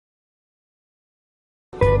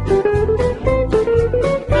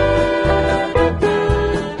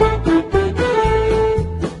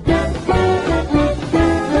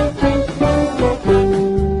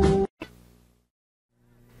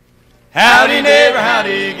Hey neighbor,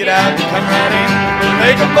 howdy, get out and come right in. We'll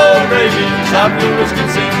make a bowl of gravy and Southfield,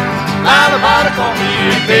 Wisconsin. Line about a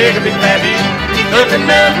cornmeal and bake a big patty. Looking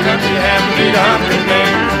down the country, have to meet 100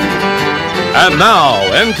 men. And now,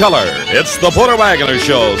 in color, it's the Porter Wagoner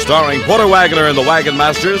Show, starring Porter Wagoner and the Wagon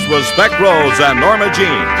Masters with Speck Rhodes and Norma Jean,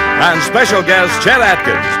 and special guest Chet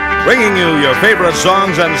Atkins, bringing you your favorite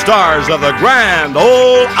songs and stars of the Grand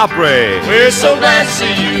Ole Opry. We're so glad to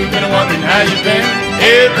see you, been wondering how you've been.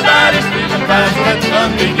 Everybody's feeling fine, so let the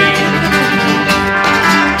fun begin.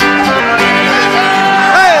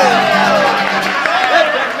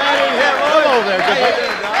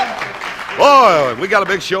 Boy, we got a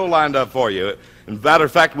big show lined up for you. As a matter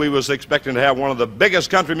of fact, we was expecting to have one of the biggest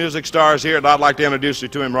country music stars here, and I'd like to introduce you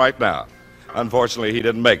to him right now. Unfortunately, he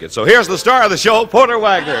didn't make it. So here's the star of the show, Porter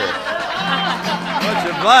Wagoner. Much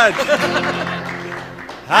obliged.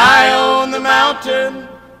 High on the mountain,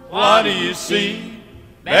 what do you see?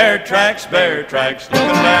 Bear tracks, looking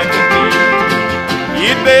like a deer.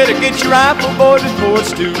 You'd better get your rifle, boys, before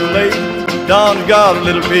it's too late. Don's got a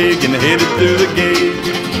little pig and headed through the gate.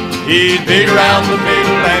 He's big around the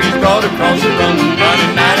middle and he's broad across the run,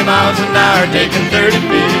 running 90 miles an hour, taking 30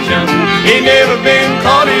 feet a jump. He never been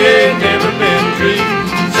caught, he ain't never been treed.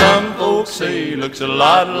 Some folks say he looks a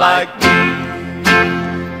lot like me.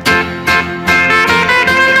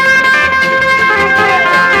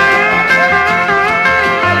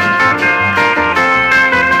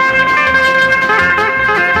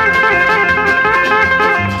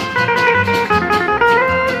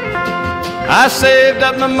 I saved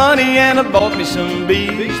up my money and I bought me some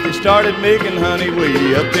bees. They started making honey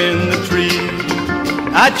way up in the tree.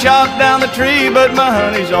 I chopped down the tree, but my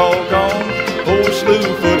honey's all gone. Old Slew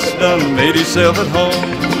foot's done made himself at home.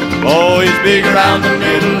 Oh, he's big around the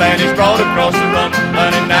middle and he's broad across the run,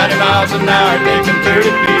 running 90 miles an hour, taking 30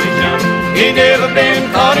 feet a jump. He never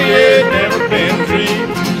been caught, he ain't never been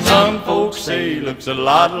treed. Some folks say he looks a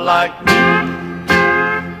lot like me.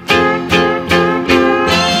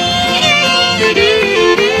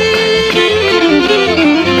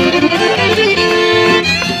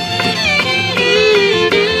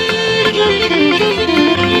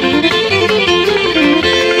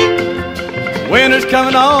 Winter's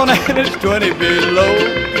coming on and it's 20 below.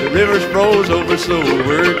 The river's froze over, so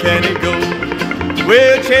where can he go?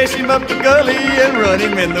 We'll chase him up the gully and run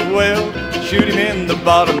him in the well, shoot him in the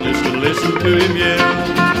bottom just to listen to him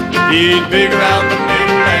yell. He's big around the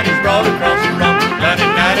middle and he's broad across the rump,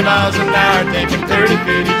 running 90 miles an hour, taking 30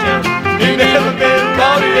 feet a jump. He's never been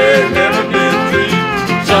caught, he ain't never been treed.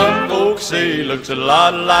 Some folks say he looks a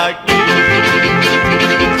lot like me.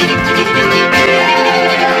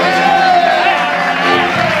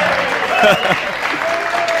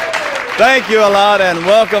 Thank you a lot and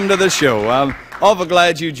welcome to the show. I'm awful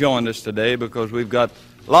glad you joined us today because we've got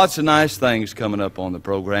lots of nice things coming up on the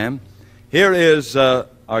program. Here is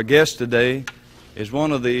our guest today is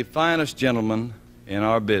one of the finest gentlemen in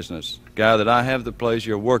our business, a guy that I have the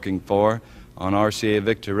pleasure of working for on RCA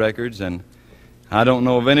Victor Records, and I don't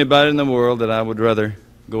know of anybody in the world that I would rather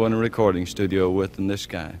go in a recording studio with than this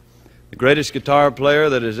guy. The greatest guitar player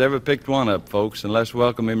that has ever picked one up, folks, and let's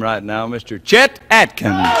welcome him right now, Mr. Chet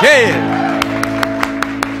Atkins. Chet!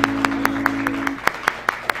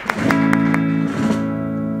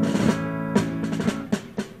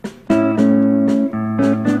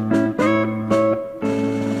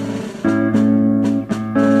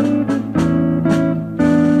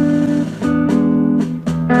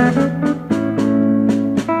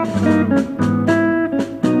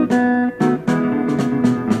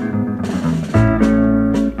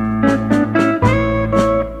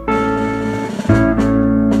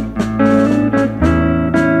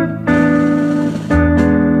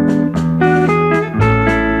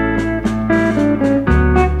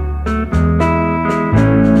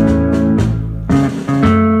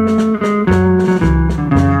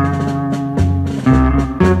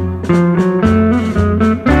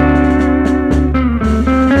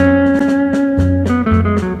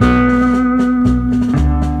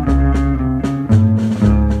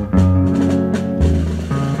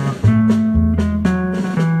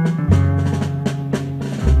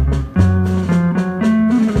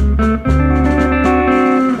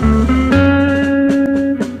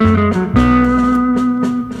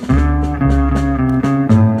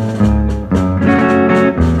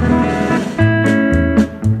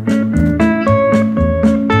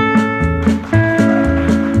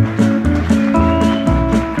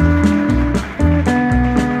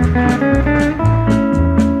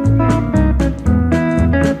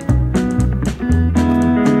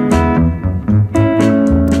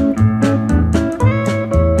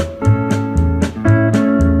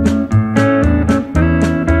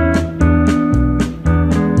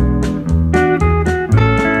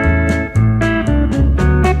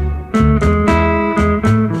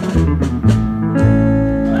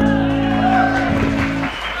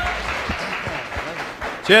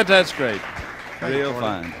 Chet, that's great. Thank you, Real Porter.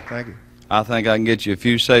 fine. Thank you. I think I can get you a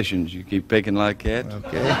few sessions. You keep picking like that.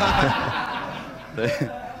 Okay.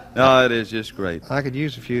 No, it is just great. I could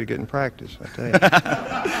use a few to get in practice, I tell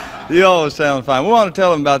you. You always sound fine. We want to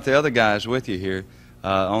tell them about the other guys with you here.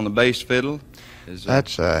 On the bass fiddle is...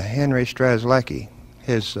 That's Henry Strzelecki.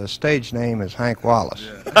 His stage name is Hank Wallace.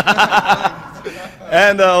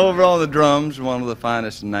 And over on the drums, one of the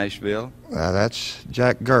finest in Nashville. That's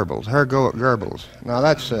Jack Goebbels. Her go at Goebbels. Now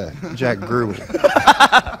that's Jack Grubel.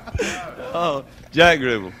 Oh, Jack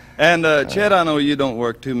Grubel. And Chet, I know you don't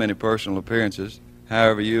work too many personal appearances.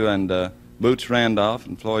 However, you and Boots Randolph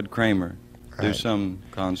and Floyd Kramer do Right. some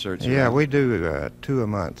concerts. Yeah, around. we do 2 a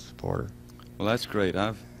month, Porter. Well, that's great.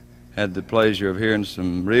 I've had the pleasure of hearing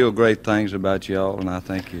some real great things about you all, and I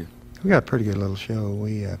thank you. We got a pretty good little show.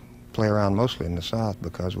 We play around mostly in the South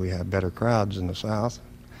because we have better crowds in the South.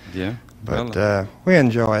 Yeah? But Well, we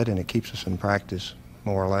enjoy it, and it keeps us in practice,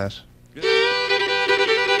 more or less.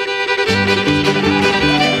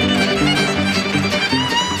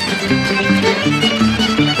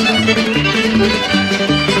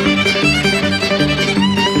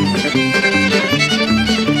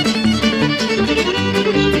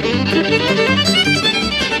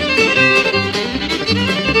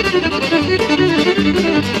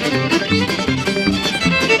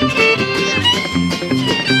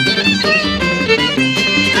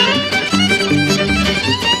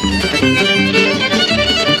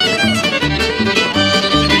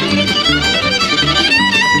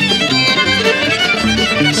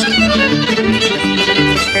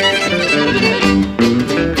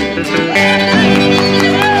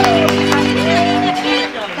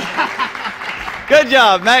 Good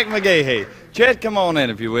job, Mac McGahey. Chet, come on in,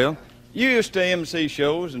 if you will. You used to MC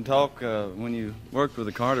shows and talk when you worked with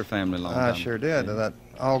the Carter family a long time. I sure did, that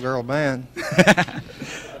all-girl band.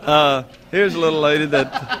 Here's a little lady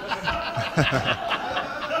that...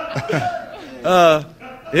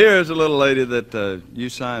 here's a little lady that you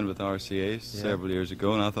signed with RCA several years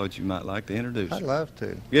ago, and I thought you might like to introduce her. I'd love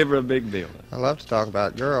to. Give her a big bill. I love to talk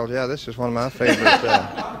about girls. Yeah, this is one of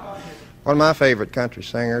my favorite country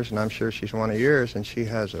singers, and I'm sure she's one of yours. And she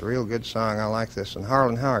has a real good song. I like this, and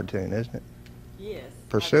Harlan Howard tune, isn't it? Yes.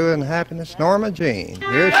 Pursuing Happiness, Norma Jean.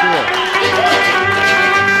 Here she is.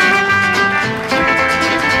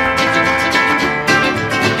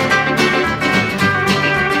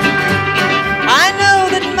 I know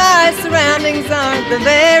that my surroundings aren't the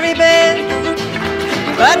very best,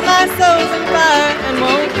 but my soul's on fire and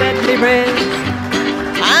won't let me rest.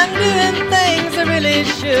 I'm doing things I really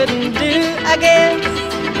shouldn't do, I guess.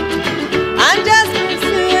 I'm just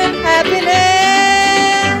pursuing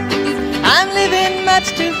happiness. I'm living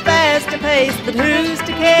much too fast a pace, but who's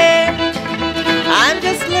to care? I'm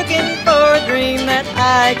just looking for a dream that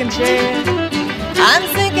I can share. I'm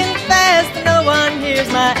sinking fast and no one hears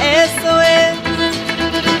my SOS.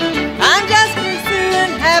 I'm just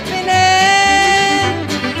pursuing happiness.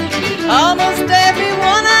 Almost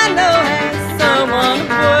everyone I know has someone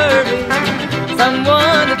to worry,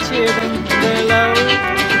 someone to cheer them when they're low.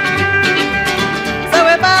 So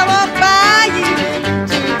if I walk by you in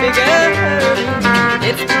too big a hurry,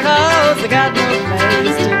 it's because I got no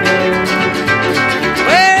place to go.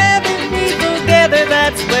 Wherever people gather,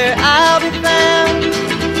 that's where I'll be found,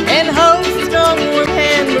 and hope's a strong warm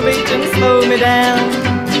hand will reach and slow me down.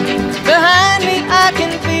 Behind me I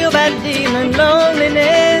can feel that demon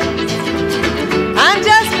loneliness. I'm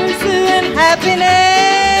just pursuing happiness.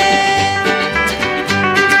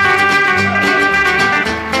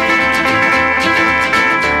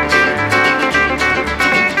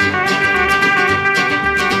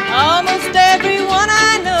 Almost everyone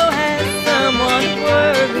I know has someone to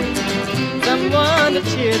worry, someone to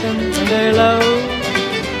cheer them when they're low.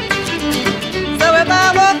 So if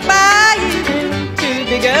I walk by you in too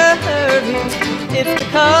big a hurry, it's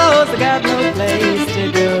because I got no place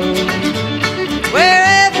to go.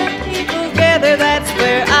 Wherever people gather, that's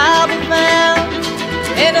where I'll be found,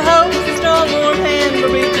 and hope's a strong warm hand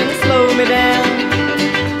will reach and slow me down.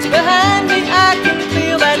 Behind me I can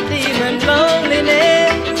feel that demon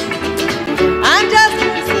loneliness. I'm just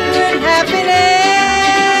pursuing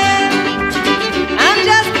happiness. I'm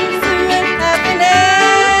just pursuing happiness.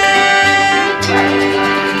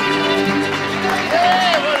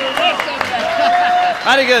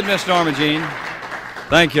 Mighty good, Miss Norma Jean.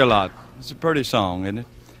 Thank you a lot. It's a pretty song, isn't it?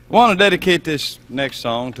 I want to dedicate this next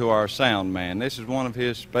song to our sound man. This is one of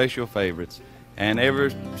his special favorites. And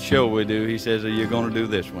every show we do, he says, you're going to do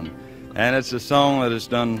this one. And it's a song that has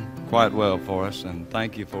done quite well for us. And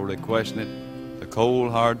thank you for requesting it. The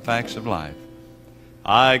Cold, Hard Facts of Life.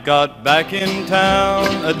 I got back in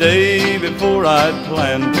town a day before I'd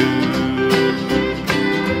planned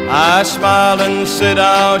to. I smiled and said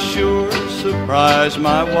I'll sure surprise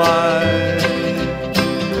my wife.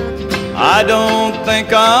 I don't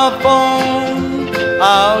think I'll phone,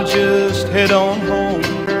 I'll just head on home,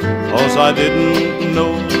 'cause I didn't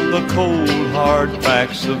know the cold hard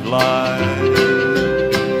facts of life.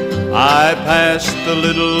 I passed the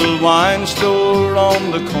little wine store on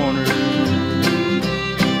the corner.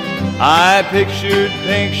 I pictured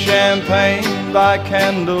pink champagne by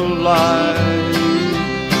candlelight.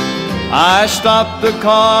 I stopped the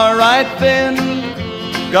car right then,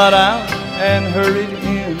 got out and hurried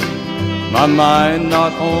in, my mind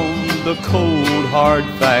not on the cold hard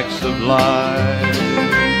facts of life.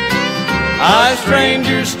 A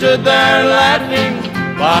stranger stood there laughing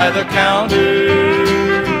by the counter.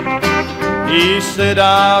 He said,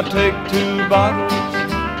 I'll take 2 bottles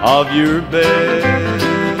of your best.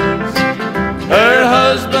 Her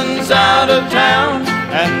husband's out of town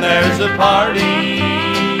and there's a party.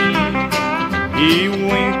 He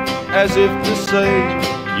winked as if to say,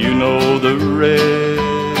 you know the rest.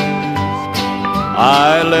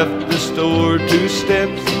 I left the store 2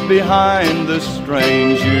 steps behind the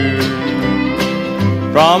stranger.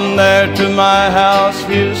 From there to my house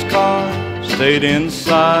his car stayed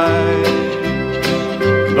inside.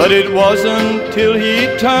 But it wasn't till he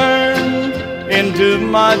turned into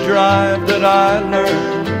my drive that I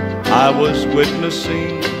learned I was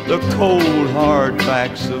witnessing the cold hard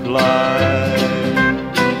facts of life.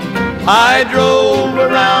 I drove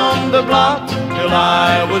around the block till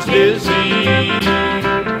I was dizzy.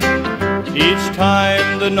 Each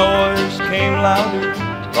time the noise came louder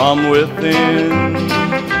from within.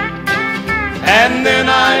 And then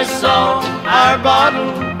I saw our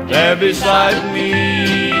bottle there beside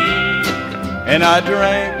me, and I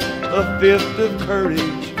drank a 5th of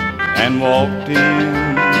courage and walked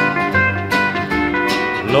in.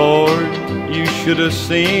 Lord, you should have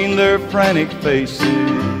seen their frantic faces.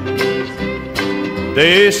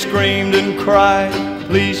 They screamed and cried,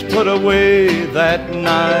 please put away that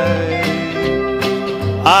knife.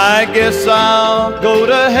 I guess I'll go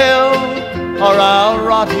to hell, or I'll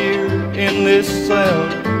rot here in this cell.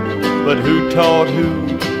 But who taught who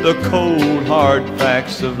the cold hard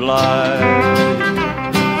facts of life?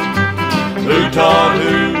 Who taught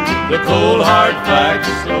who the cold hard facts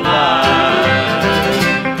of life?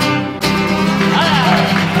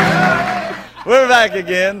 We're back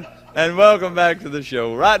again, and welcome back to the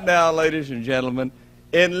show. Right now, ladies and gentlemen,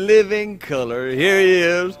 in living color, here he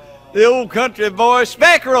is, the old country boy,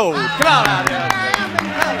 Speck Rhodes. Come on out here.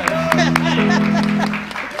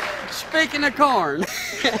 Speaking of corn.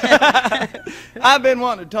 I've been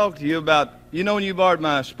wanting to talk to you about, you know when you borrowed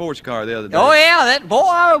my sports car the other day? Oh, yeah, that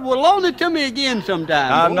boy will loan it to me again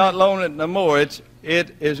sometime. I'm boy. not loaning it no more. It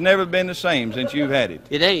has never been the same since you've had it.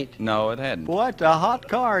 It ain't. No, it hadn't. Boy, it's a hot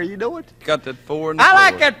car, you know it? Got that 4 in the I floor.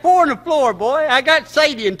 like that 4 on the floor, boy. I got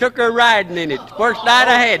Sadie and took her riding in it. First night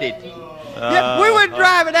I had it. Yeah, we were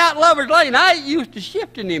driving out Lover's Lane. I used to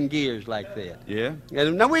shift in them gears like that. Yeah?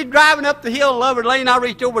 And then we were driving up the hill Lover's Lane. I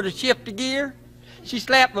reached over to shift the gear. She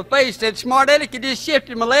slapped my face, said, Smart Aleck, you just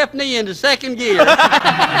shifted my left knee into 2nd gear.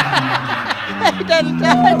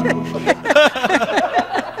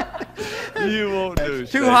 You won't do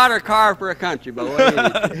Too hot a car for a country boy.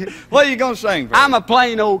 What are you going to sing for? I'm a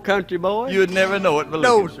plain old country boy. You'd never know it, believe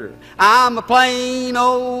No, me. sir. I'm a plain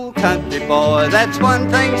old country boy. That's one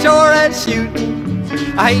thing sure as shooting.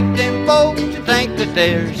 I hate them folks who think that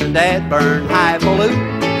there's a dad burn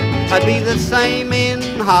highfalutin. I'd be the same in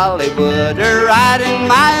Hollywood or right in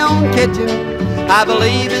my own kitchen. I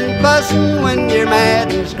believe in fussing when you're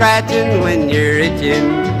mad and scratching when you're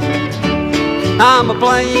itching. I'm a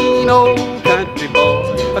plain old country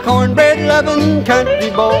boy, a cornbread-loving country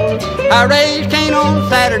boy. I raise Cain on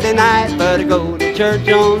Saturday night, but I go to church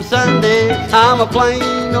on Sunday. I'm a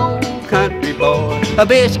plain old country boy, a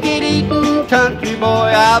biscuit-eating country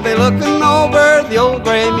boy. I'll be looking over the old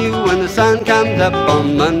gray mule when the sun comes up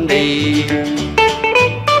on Monday.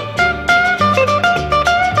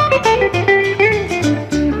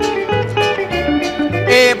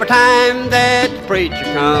 Every time that the preacher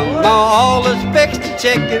comes, all is fixed to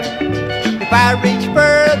chicken. If I reach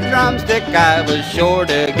for the drumstick, I was sure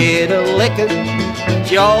to get a licking.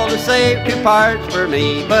 She always saved 2 parts for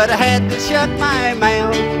me, but I had to shut my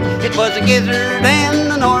mouth. It was a gizzard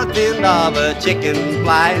and the north end of a chicken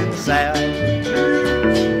flying south.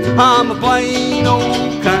 I'm a plain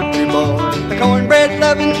old country boy, a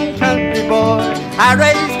cornbread-loving country boy. I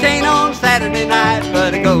raise Cain on Saturday night,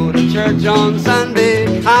 but I go to church on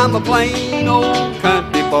Sunday. I'm a plain old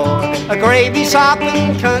country boy, a gravy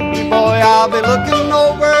sopping country boy. I'll be looking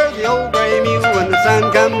over the old gray mule when the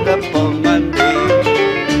sun comes up on Monday.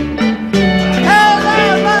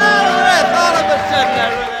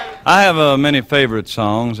 I have many favorite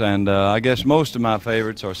songs, and I guess most of my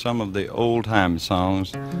favorites are some of the old-time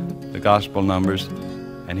songs, the gospel numbers,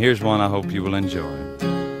 and here's one I hope you will enjoy.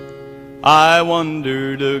 I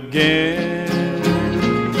wandered again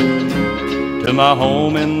to my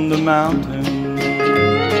home in the mountains,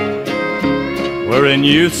 where in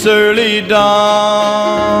youth's early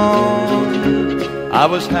dawn I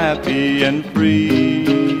was happy and free.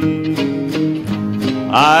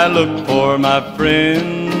 I looked for my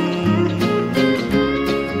friends,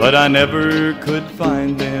 but I never could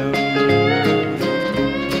find them.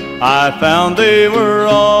 I found they were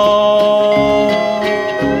all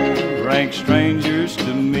rank strangers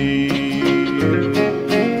to me.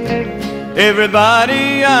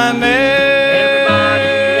 Everybody I met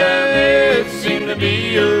seemed to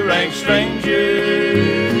be a rank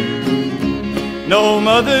stranger. No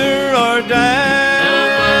mother or dad,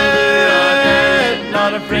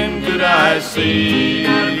 not a friend could I see.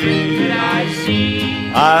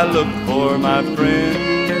 I looked for my friends,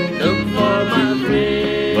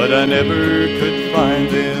 but I never could find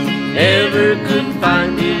them.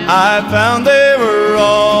 I found they were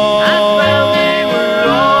all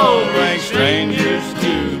rank strangers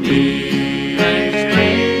to me.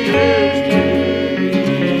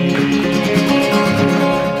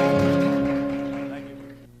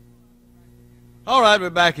 All right, we're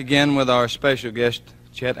back again with our special guest,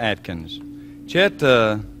 Chet Atkins. Chet,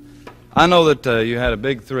 I know that you had a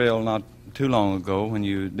big thrill not too long ago when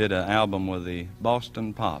you did an album with the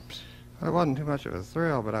Boston Pops. It wasn't too much of a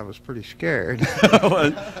thrill, but I was pretty scared.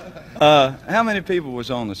 How many people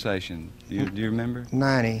was on the session? Do you remember?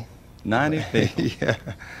 90. 90 people? Yeah.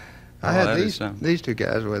 I Oh, had that is something. these two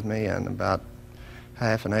guys with me and about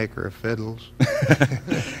half an acre of fiddles.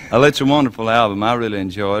 Well, it's a wonderful album. I really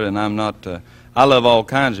enjoy it, and I'm not... I love all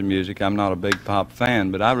kinds of music. I'm not a big pop fan,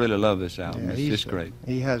 but I really love this album. Yeah, It's just great.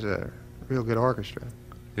 He has a real good orchestra.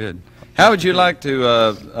 Good. How would you like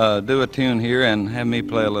to do a tune here and have me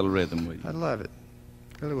play a little rhythm with you? I'd love it.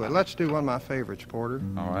 Really would. Let's do one of my favorites, Porter.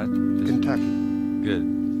 All right. Just Kentucky.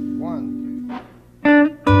 good. 1,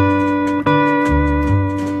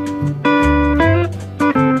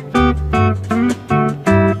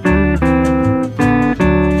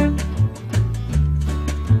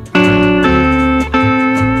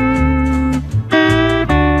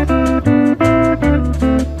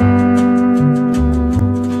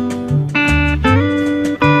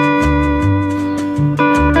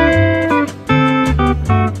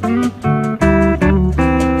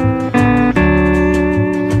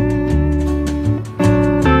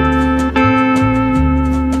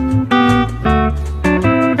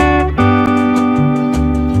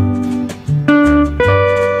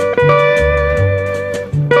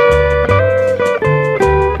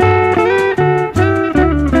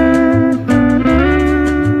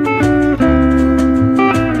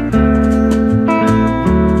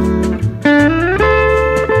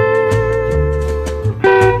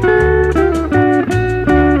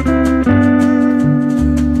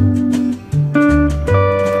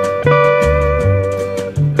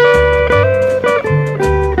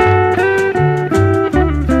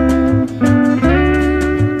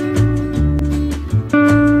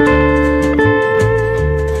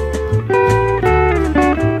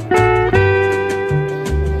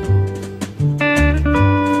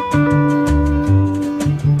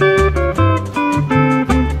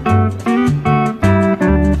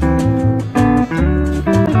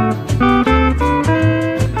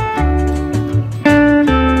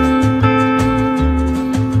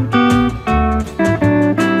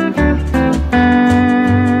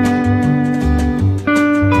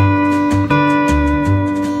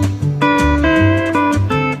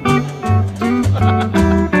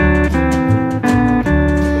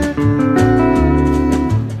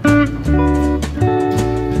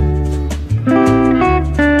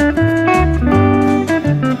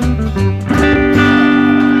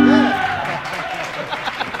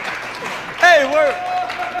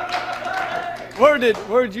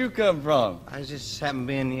 Where'd you come from? I just happened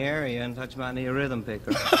to be in the area and thought you might need a rhythm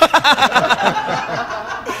picker.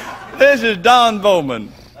 This is Don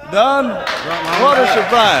Bowman. Don, what a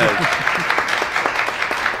surprise.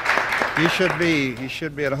 You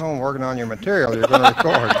should be at home working on your material you're going to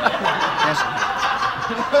record.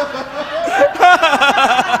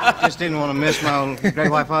 Just didn't want to miss my old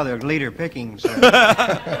great white father, leader picking. So.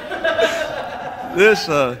 This,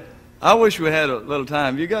 I wish we had a little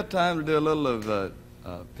time. You got time to do a little of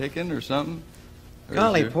picking or something?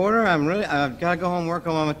 Golly, Porter, I've got to go home and work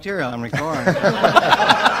on my material. I'm recording. I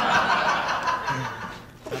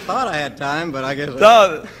thought I had time, but I guess...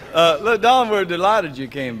 Don, look, Don, we're delighted you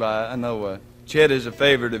came by. I know Chet is a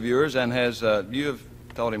favorite of yours and has, you have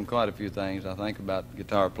taught him quite a few things, I think, about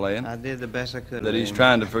guitar playing. I did the best I could. That he's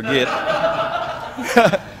trying to forget.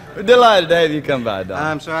 We're delighted to have you come by, Don.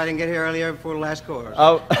 I'm sorry I didn't get here earlier before the last chorus.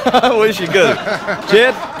 Oh, I wish you could.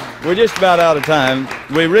 Chet, we're just about out of time.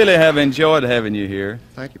 We really have enjoyed having you here.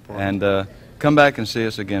 Thank you, Paul. And come back and see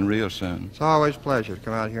us again real soon. It's always a pleasure to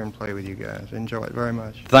come out here and play with you guys. Enjoy it very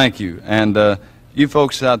much. Thank you. And you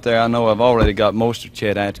folks out there, I know I've already got most of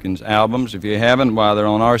Chet Atkins' albums. If you haven't, why, they're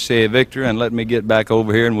on RCA Victor, and let me get back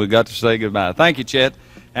over here and we've got to say goodbye. Thank you, Chet.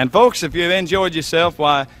 And folks, if you've enjoyed yourself,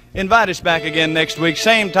 why, invite us back again next week,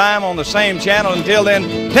 same time on the same channel. Until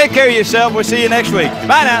then, take care of yourself. We'll see you next week.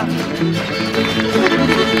 Bye now.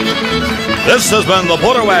 This has been the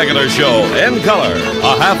Porter Wagoner Show in color.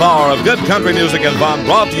 A half hour of good country music and fun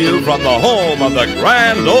brought to you from the home of the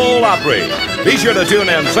Grand Ole Opry. Be sure to tune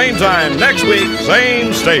in same time next week,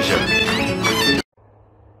 same station.